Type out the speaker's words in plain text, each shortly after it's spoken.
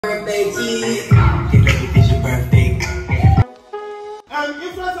baby. Get ready, it's your birthday.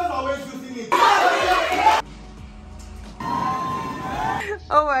 Influencers always using it.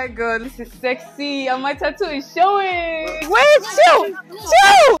 Oh my god, this is sexy and my tattoo is showing. Wait, chill!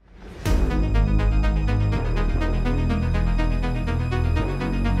 Chill!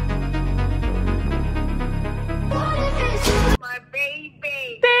 My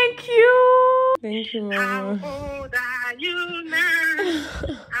baby. Thank you! Thank you, How Mama. old are you now?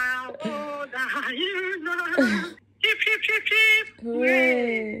 How old are you now? Hip, hip, hip, hip.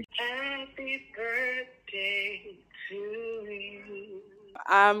 Hooray. Happy birthday to you.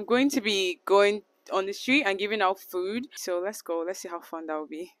 I'm going to be going on the street and giving out food. So let's go. Let's see how fun that will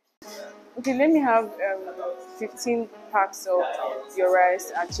be. Okay, let me have 15 packs of your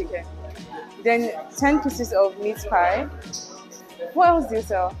rice and chicken. Then 10 pieces of meat pie. What else do you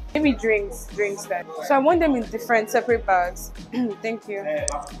sell? Maybe drinks then. So I want them in different separate bags. Thank you.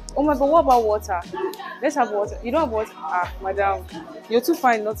 Oh my god, what about water? Let's have water. You don't have water? Ah, madam. You're too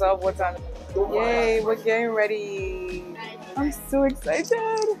fine not to have water. Yay, we're getting ready. I'm so excited.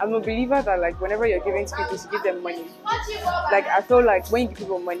 I'm a believer that like whenever you're giving to people, you should give them money. Like I feel like when you give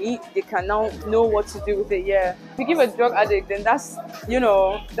people money, they can now know what to do with it. Yeah. If you give a drug addict, then that's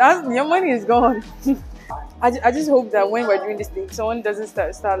that's your money is gone. I just hope that when we're doing this thing, someone doesn't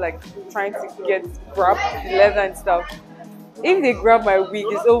start like trying to grab leather and stuff. If they grab my wig,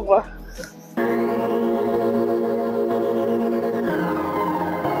 it's over.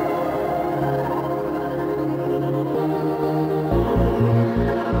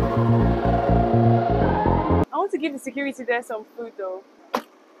 I want to give the security there some food though.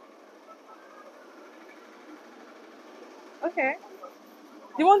 Okay.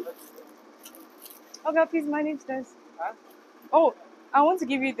 You want? Oh God, please manage this. Huh? Oh, I want to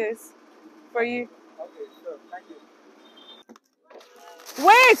give you this for you. Okay, sure. Thank you.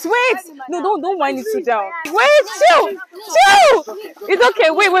 Wait! No, don't wind it sit down. Wait, chill! It's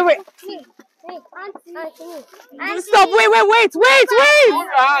okay. Wait. Stop! Wait!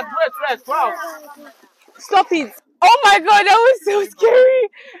 Stop it! Oh my god, that was so scary!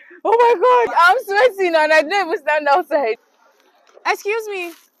 Oh my god, I'm sweating and I didn't even stand outside. Excuse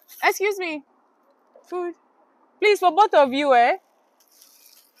me. Food. Please, for both of you, eh?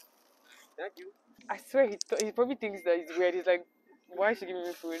 Thank you. I swear he probably thinks that it's weird. He's like, why is she giving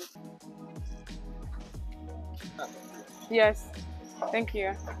me food? Yes. Thank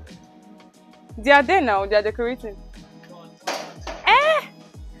you. They are there now. They are decorating.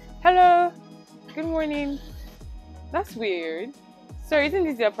 Hello. Good morning. That's weird. Sorry, isn't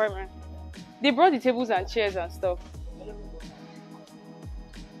this the apartment? They brought the tables and chairs and stuff.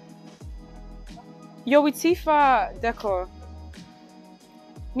 You're with Tifa Decor.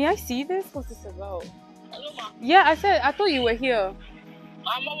 May I see this? What's this about? Hello, ma. Yeah, I thought you were here.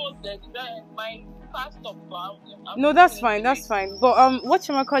 I'm almost there. My car stopped. No, that's fine. But what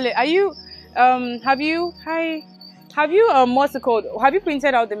should I call it? Are you have you what's it called? Have you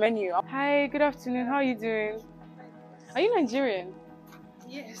printed out the menu? Hi, good afternoon. How are you doing? Are you Nigerian?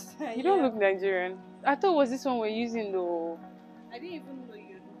 Yes. You don't look Nigerian. I thought it was this one we're using though. I didn't even know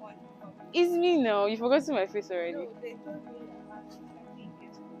you're the one. It's me now. You forgot to see my face already. No, they told me that.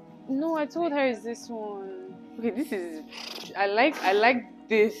 No, I told her it's this one. Okay, this is I like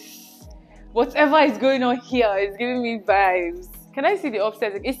this. Whatever is going on here is giving me vibes. Can I see the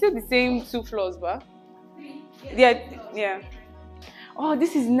upstairs? It's still the same 2 floors, but yeah. Oh,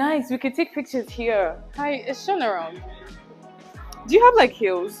 this is nice. We can take pictures here. Hi, it's shown around. Do you have like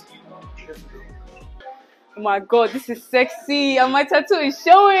heels? Oh my god, this is sexy and my tattoo is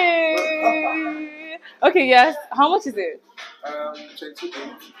showing. Okay, yes. How much is it? 22.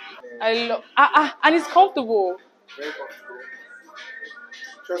 I love and it's comfortable. Very comfortable.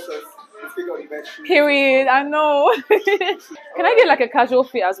 Trust us. Let's take out the best shoes. Period. I know. Can I get like a casual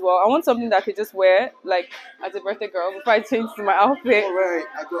fit as well? I want something that I could just wear like as a birthday girl before I change to my outfit. Alright,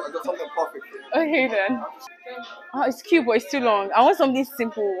 I got something perfect for you. Okay then. Oh, it's cute, but it's too long. I want something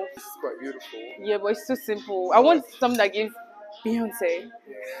simple. This is quite beautiful. Yeah, but it's too simple. I want something that gives Beyonce.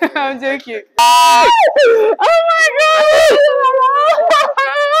 I'm joking. Oh my god!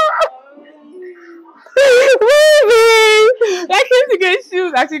 I came to get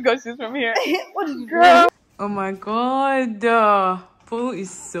shoes. I actually got shoes from here. What did you do? Oh my god. Polo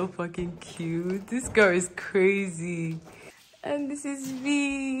is so fucking cute. This girl is crazy. And this is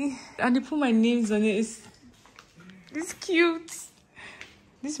V. And they put my names on it. It's cute.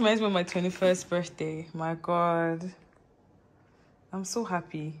 This reminds me of my 21st birthday. My god. I'm so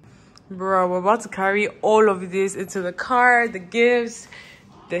happy. Bro, we're about to carry all of this into the car, the gifts,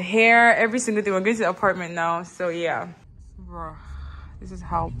 the hair, every single thing. We're going to the apartment now. So yeah. Bro, This is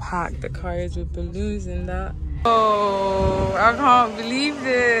how packed the car is with balloons and that. Oh, I can't believe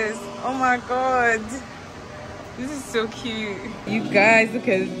this. Oh my god. This is so cute. You guys, look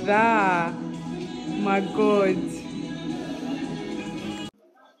at that. My god.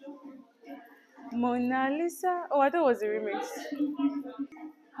 Mona Lisa. Oh, I thought it was a remix.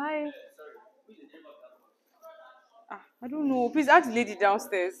 Hi. I don't know. Please ask the lady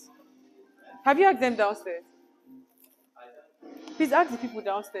downstairs. Have you asked them downstairs? Please ask the people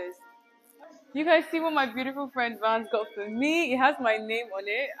downstairs. You guys see what my beautiful friend Vance got for me? It has my name on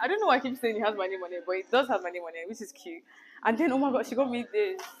it. I don't know why I keep saying it has my name on it, but it does have my name on it, which is cute. And then, oh my god, she got me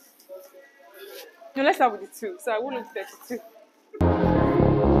this. No, let's start with the 2. So I will look 32.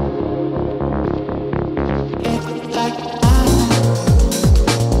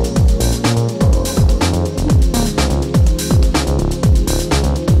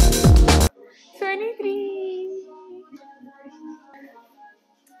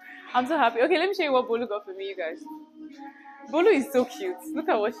 I'm so happy. Okay, let me show you what Bolu got for me, you guys. Bolu is so cute. Look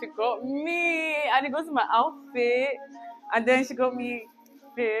at what she got me. And it goes to my outfit. And then she got me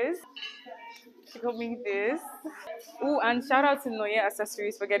this. She got me this. Oh, and shout out to Noye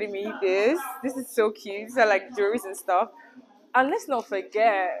Accessories for getting me this. This is so cute. These are like jewelries and stuff. And let's not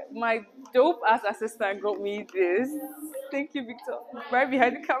forget, my dope ass assistant got me this. Thank you, Victor. Right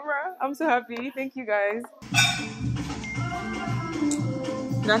behind the camera. I'm so happy. Thank you, guys.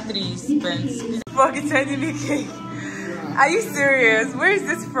 That 3 pence. It's fucking tiny me cake. Are you serious? Where is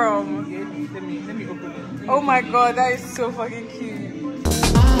this from? Let me open it. Oh my god, that is so fucking cute.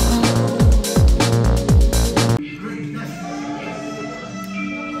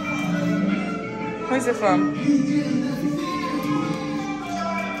 Where's it from?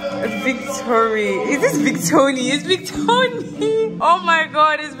 Victory. Is this Victoni? It's Victoni. Oh my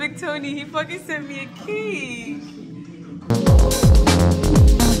god, it's Victoni. He fucking sent me a cake.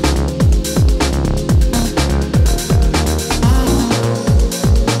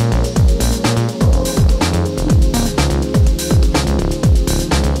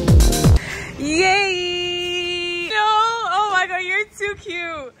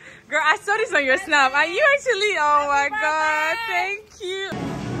 Girl, I saw this on your snap. Are you actually? Oh my god, thank you.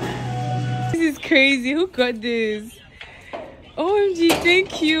 This is crazy. Who got this? OMG,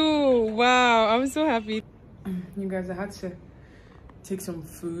 thank you. Wow, I'm so happy. You guys, I had to take some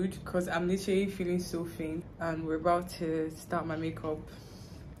food because I'm literally feeling so faint. And we're about to start my makeup.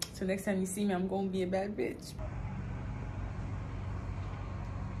 So next time you see me, I'm going to be a bad bitch.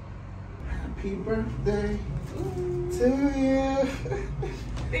 Happy birthday to you.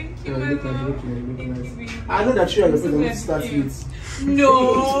 Thank you, my love. I know that you are going to start with.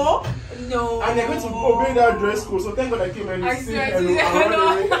 No, no. And they're going to obey that dress code. So thank God I came and you see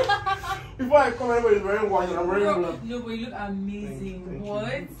hello. Before I come, everybody's wearing white and I'm wearing black. No, but you look amazing. Thank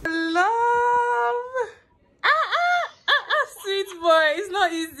What? you. Love. Sweet boy. It's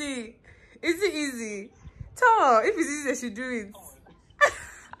not easy. Is it easy? Tell her. If it's easy, I should do it.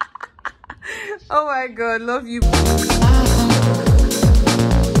 Oh my god, love you.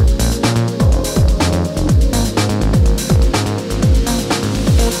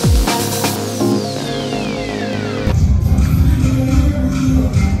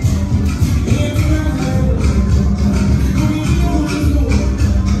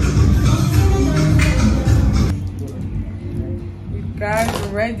 Guys,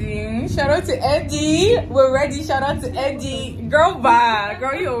 we're ready. Shout out to Eddie. We're ready. Shout out to Eddie. Girl, bye.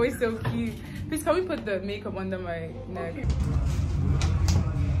 Girl, you're always so cute. Please, can we put the makeup under my neck?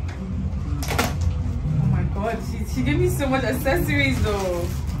 Oh my god, she gave me so much accessories though.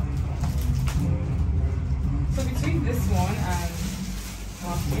 So between this one and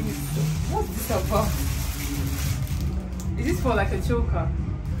what's this about? Is this for like a choker?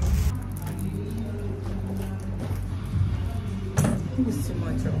 I think it's too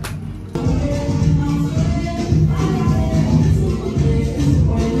much.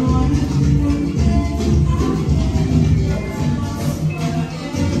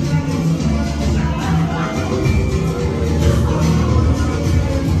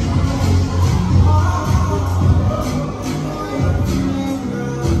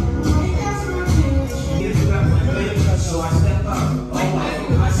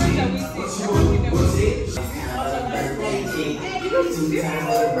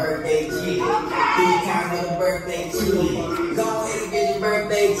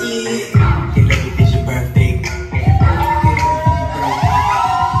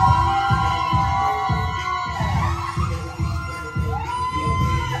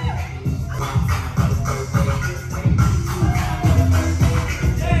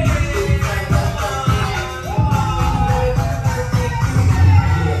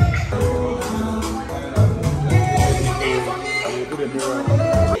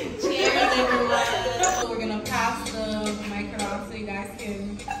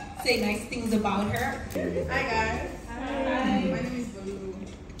 things about her. Hi guys. Hi. My name is Bolu.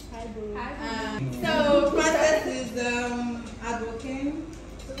 Hi Bolu. So Princess is hardworking.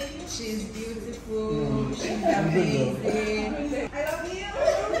 She's beautiful. She's amazing. I love you.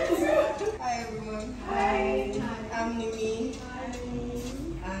 Hi everyone. Hi. I'm Nimi.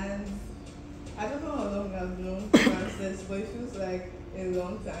 And I don't know how long I've known Princess, but it feels like a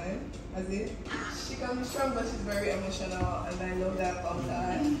long time. As in, she can be strong, but she's very emotional, and I love that about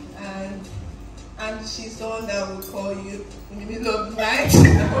her. And she's someone that will call you in the middle of the night and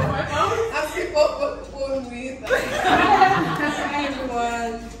pick up the phone with. Hi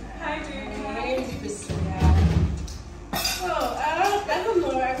everyone. Hi baby. So I don't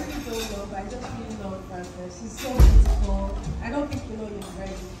know. I really don't know, but I just really love Princess. She's so beautiful. I don't think you know you're very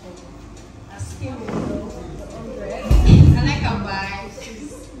beautiful. Her skin is the 100. I like her vibe.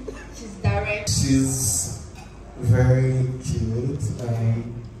 She's direct. She's very cute.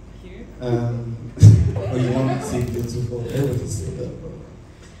 Or you want to say beautiful? Everybody say that, bro.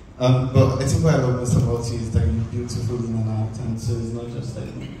 But I think what I love most about you is that you're beautiful in and out, and so it's not just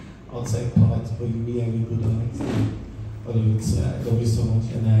like outside part, but you really have a good on all of it. So I love you so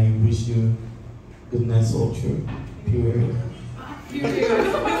much, and I wish you goodness all through. Period.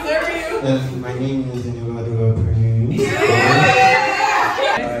 My name is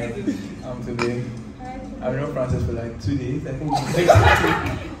Today. I've known Frances for like 2 days. I think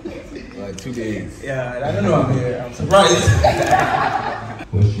like 2 days. Yeah, I don't know. I'm surprised.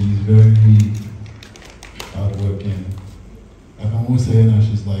 But she's very hardworking. I can almost say now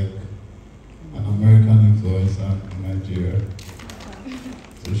she's like an American influencer in Nigeria.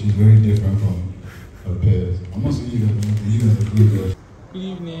 So she's very different from her peers. I'm not saying you guys are good girls. Good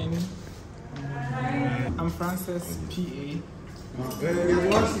evening. I'm Frances P.A.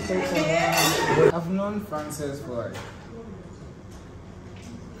 I've known Frances for like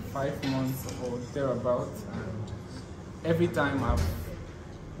 5 months or thereabouts, and every time I've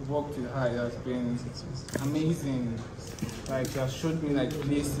worked with her, it has been amazing. Like, she has showed me like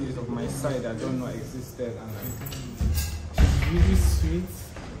places of my side I don't know existed, and like, she's really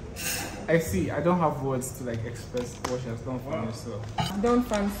sweet. I don't have words to like express what she has done for me. So I've known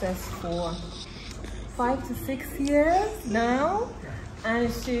Frances for 5 to 6 years now, and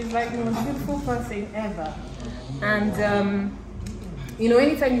she's like the most beautiful person ever. And you know,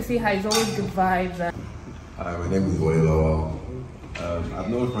 anytime you see her, it's always good vibes. Hi, my name is Wale Lowell. I've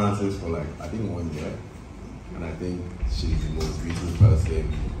known Frances for like, I think 1 year, and I think she's the most beautiful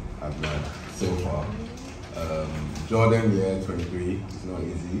person I've met so far. Jordan, year 23, it's not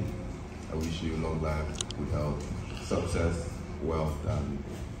easy. I wish you long life, good health, success, wealth, and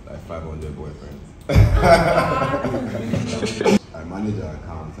like 500 boyfriends. I manage her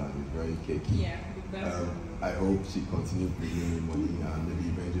account and it's very cakey. Yeah, I hope she continues bringing me money and maybe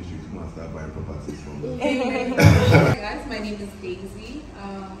eventually she's going to start buying properties from me. Hi guys, my name is Daisy.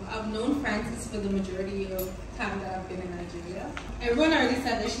 I've known Frances for the majority of time that I've been in Nigeria. Everyone already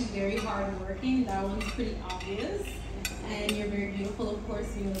said that she's very hardworking. That one's pretty obvious. And you're very beautiful, of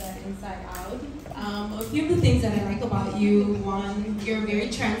course, you know that inside out. A few of the things that I like about you: one, you're a very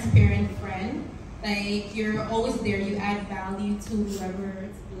transparent friend. Like, you're always there, you add value to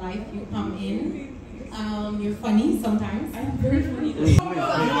whoever's life you come in. You're funny sometimes. I'm very funny.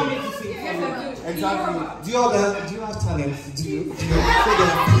 Exactly. Do you have talent? Do you?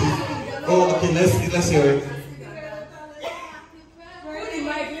 Oh, okay. Let's hear it.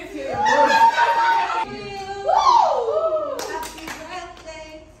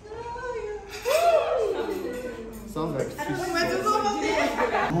 sounds like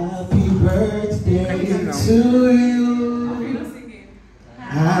Happy birthday to you.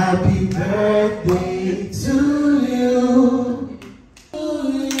 Happy birthday to you.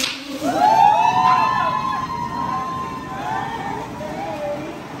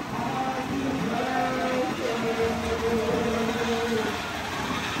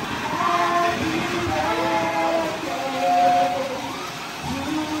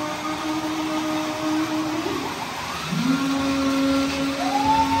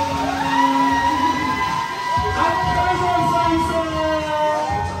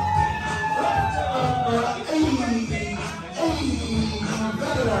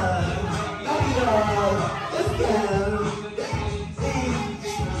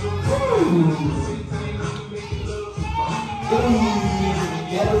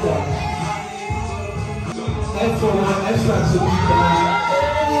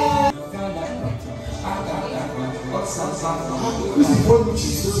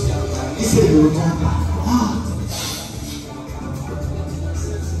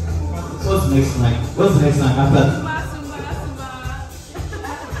 What's the next night? What's the next night after?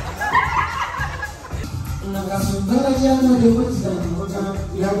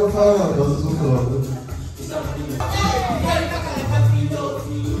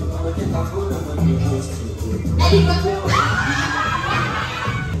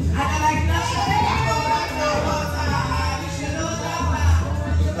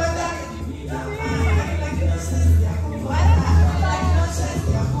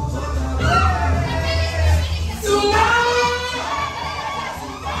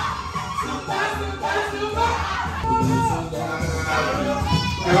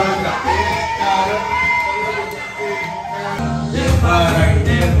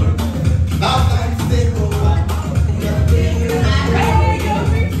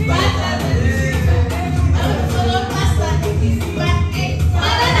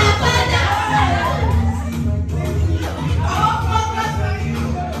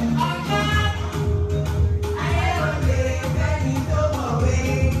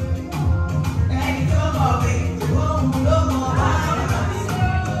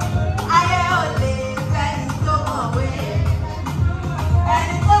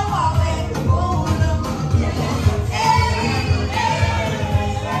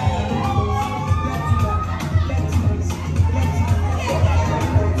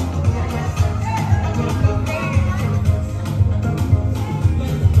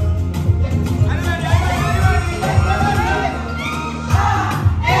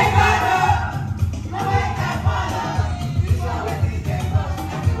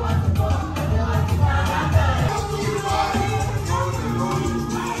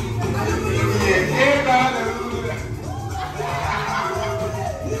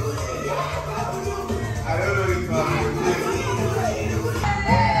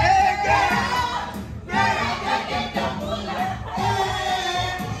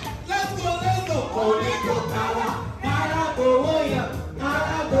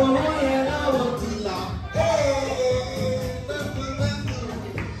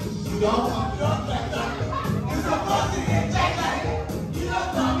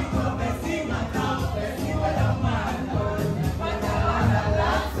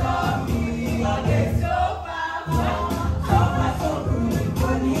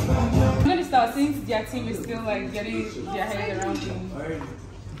 Since their team is still like getting their heads around things.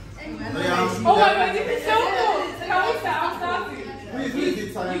 Oh my god, this is so cool! Can we start? I'm starting.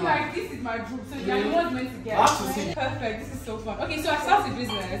 You guys, this is my group, so you're the ones meant to get. Perfect, this is so fun. Okay, so I started a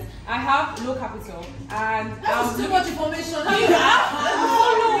business. I have low capital and that's too much information.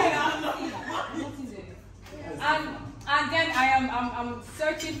 And then I'm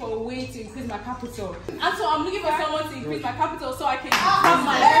searching for a way to increase my capital. And so I'm looking for someone to increase my capital so I can have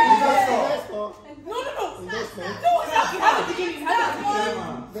my No. It has a beginning.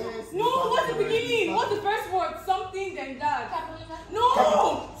 No, what's the beginning? What's the first word? Something then that. No.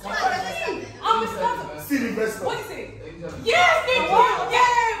 I'm a startup. Still investor. What do you say? Yes, yeah.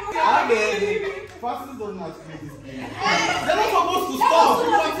 Francis doesn't have to play this game. They're not supposed to stop.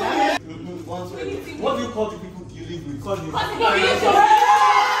 What do you call the people you live with? Call them. What's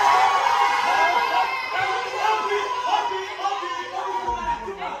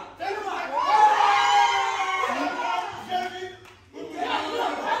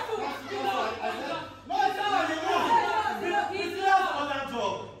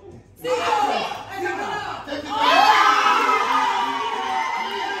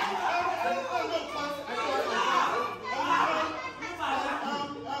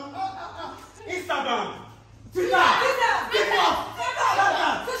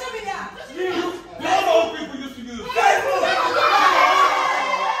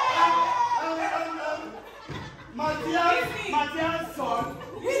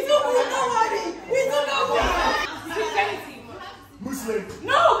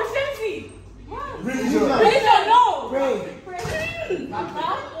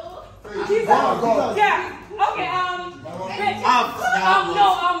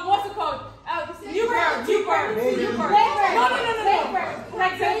it called? New bird. No.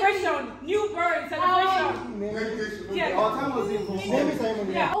 Like celebration. New bird celebration. Yeah.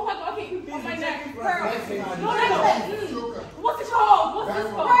 Oh my god. Okay. On my neck. No. What's it called? What's this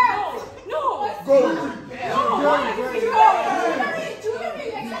called? No. Go.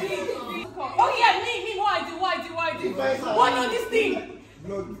 Oh yeah, me. What I do? What on this thing?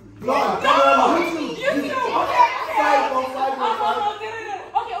 Blood. You do. Okay.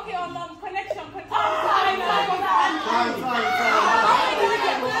 Connection.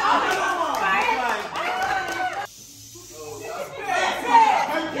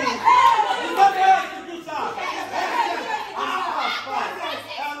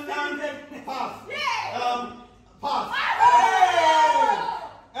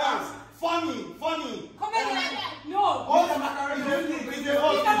 Funny. Comedian. No.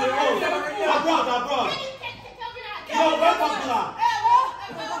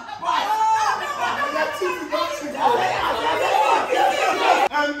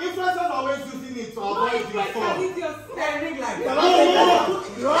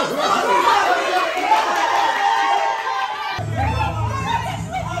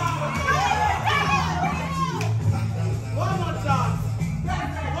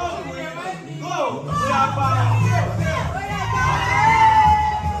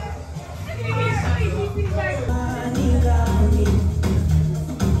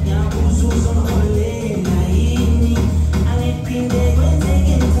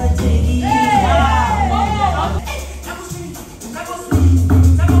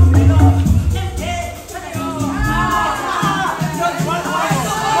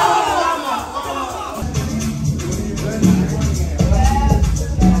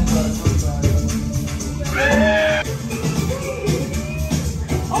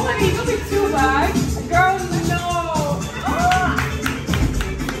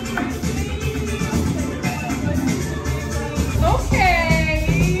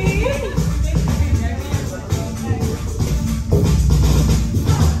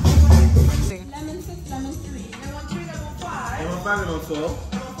 4.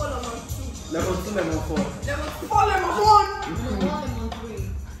 Level 2, level 4. Level 4, level 1. Level 3.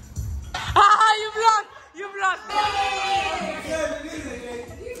 Ah, you've lost! You've lost!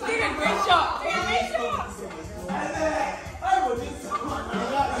 Give a great shot! Give a great shot!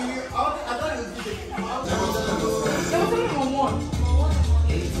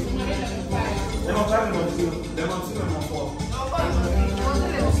 Level 5, level 2. Level 2, level 4.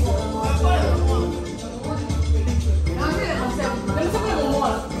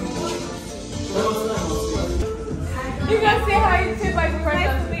 You can say how you feel by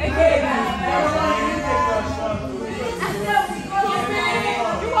friends again.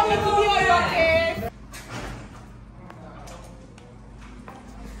 You want me to be on your case?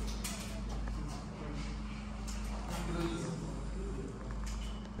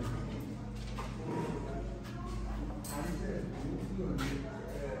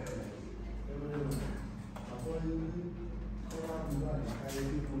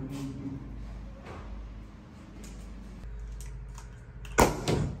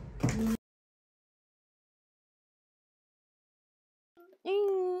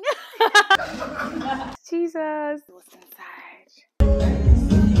 Jesus. What's inside?